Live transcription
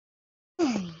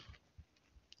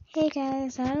Hey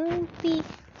guys, I'll be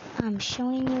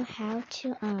showing you how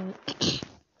to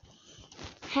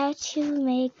how to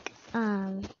make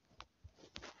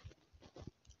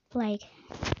like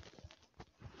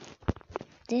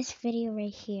this video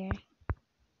right here.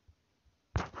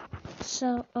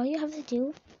 So all you have to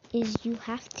do is you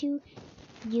have to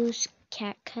use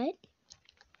CapCut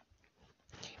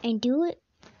and do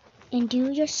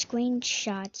your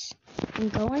screenshots and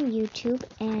go on YouTube,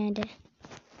 and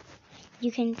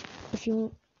you can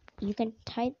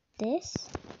type this,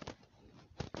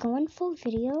 go on full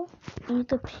video, and you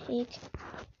could pick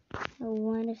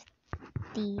one of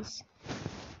these,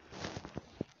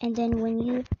 and then when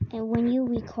you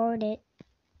record it,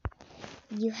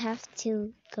 you have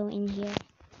to go in here,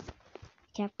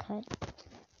 CapCut,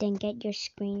 then get your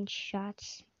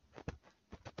screenshots.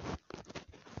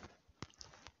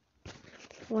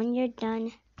 When you're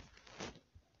done,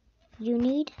 you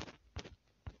need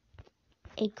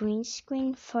a green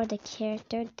screen for the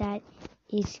character that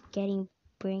is getting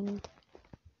bringed.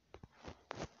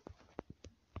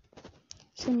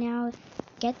 So now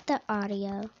get the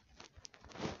audio.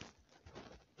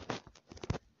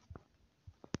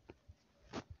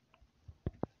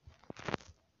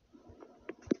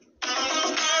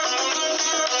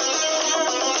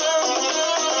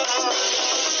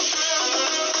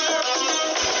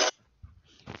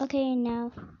 Okay,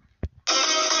 now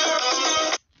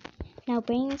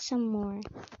bring some more.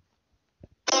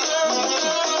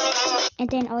 And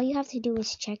then all you have to do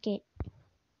is check it.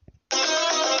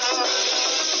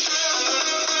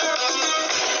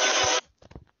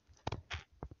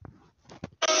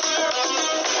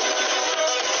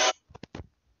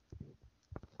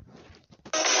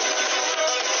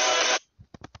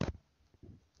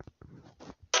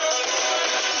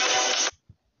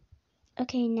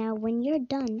 Okay, now when you're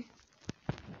done,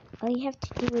 all you have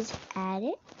to do is add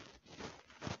it,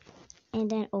 and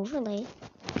then overlay,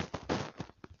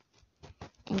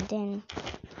 and then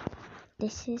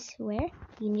this is where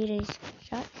you need a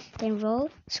shot. Then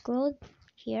scroll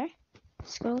here,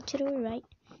 scroll to the right,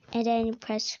 and then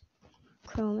press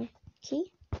chroma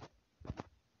key.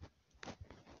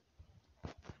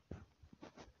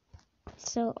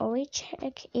 So always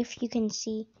check if you can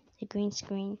see the green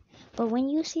screen. But when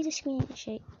you see the screen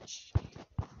shake,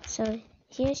 so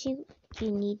here's you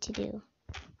need to do.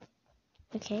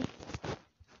 Okay.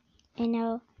 And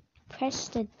now press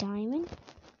the diamond.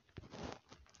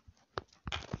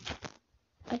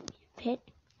 Put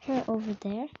her over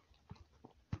there.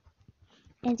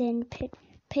 And then put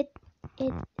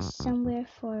it somewhere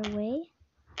far away.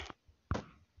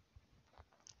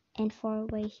 And far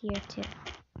away here too.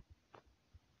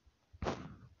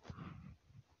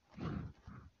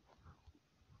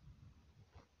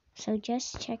 So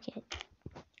just check it.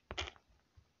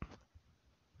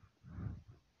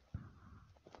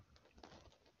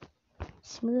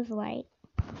 Smooth white.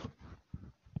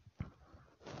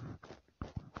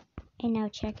 And now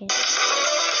check it.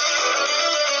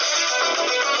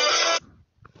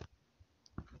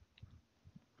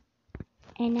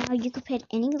 And now you could put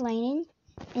any line in,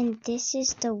 and this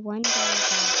is the one that I got.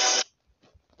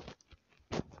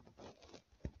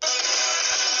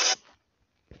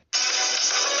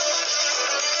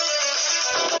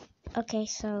 Okay,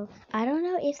 so I don't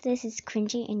know if this is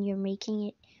cringy and you're making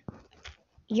it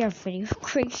your video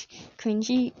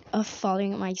cringy of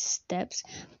following my steps,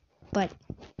 but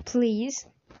please,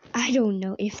 I don't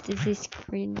know if this is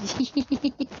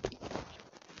cringy.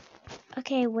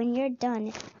 Okay, when you're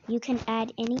done, you can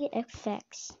add any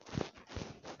effects.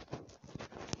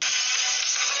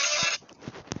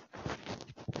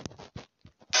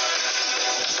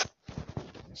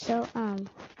 So,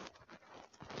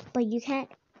 but you can't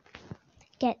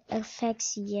get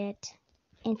effects yet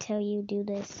until you do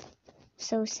this.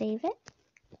 So save it.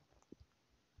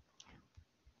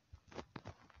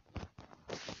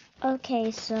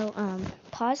 Okay, so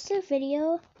pause the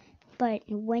video, but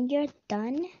when you're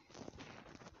done,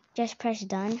 just press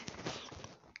done.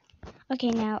 Okay,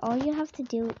 now all you have to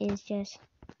do is just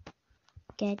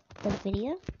get the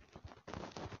video.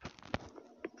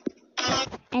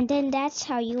 And then that's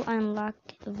how you unlock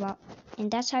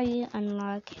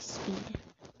speed.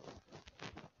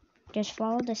 Just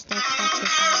follow the steps that you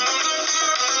follow.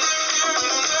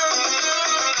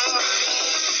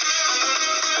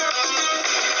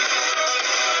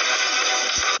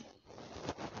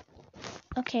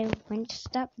 Okay, when to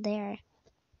stop there.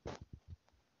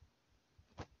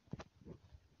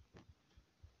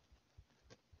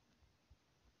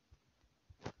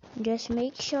 Just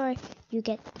make sure you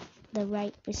get the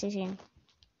right precision.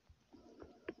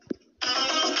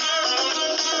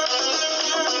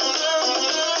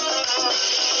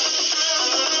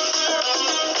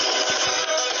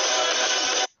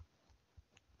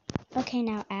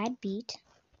 beat.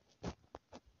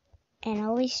 And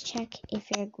always check if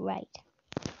you're right.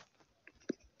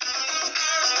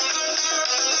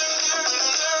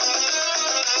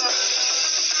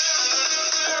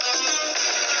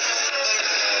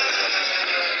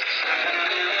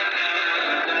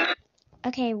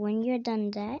 Okay, when you're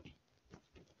done that,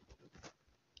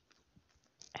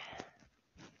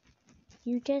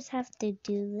 you just have to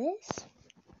do this.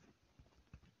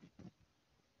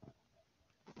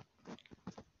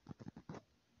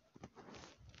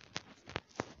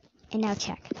 And now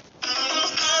check.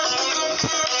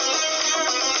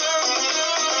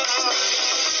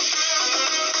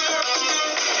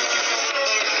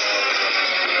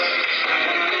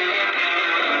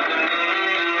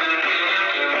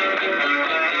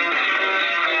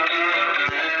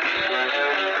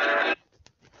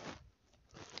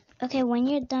 Okay, when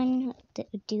you're done,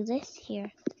 do this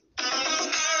here.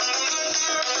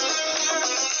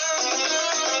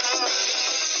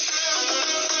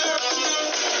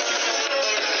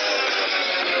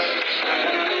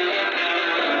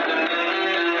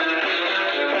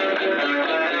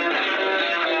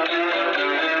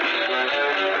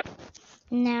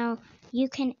 Now you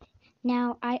can.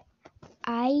 Now I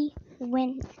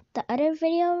went the other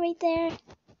video right there.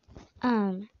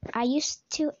 I used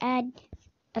to add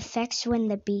effects when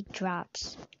the beat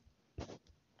drops.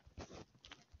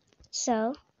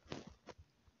 So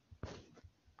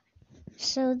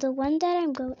the one that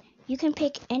I'm going, you can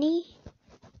pick any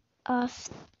of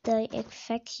the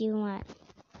effects you want.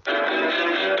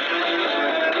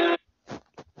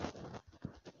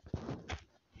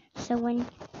 So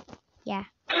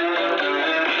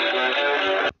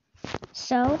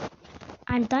So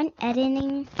I'm done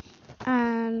editing.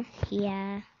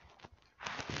 Yeah.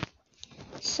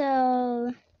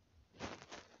 So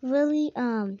really,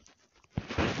 I'm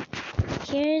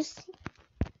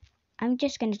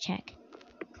just gonna check.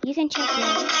 You can check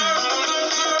yours too.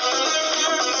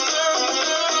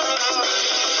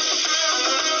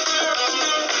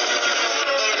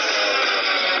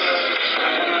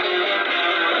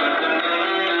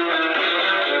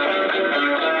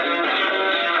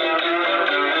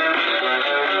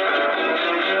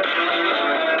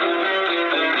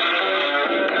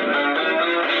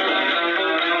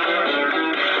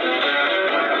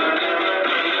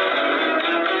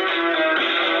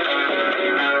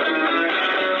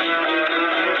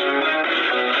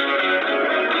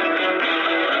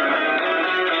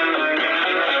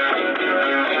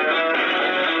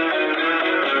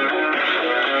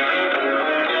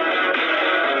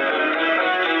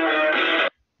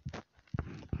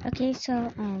 Okay,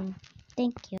 so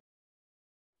thank you.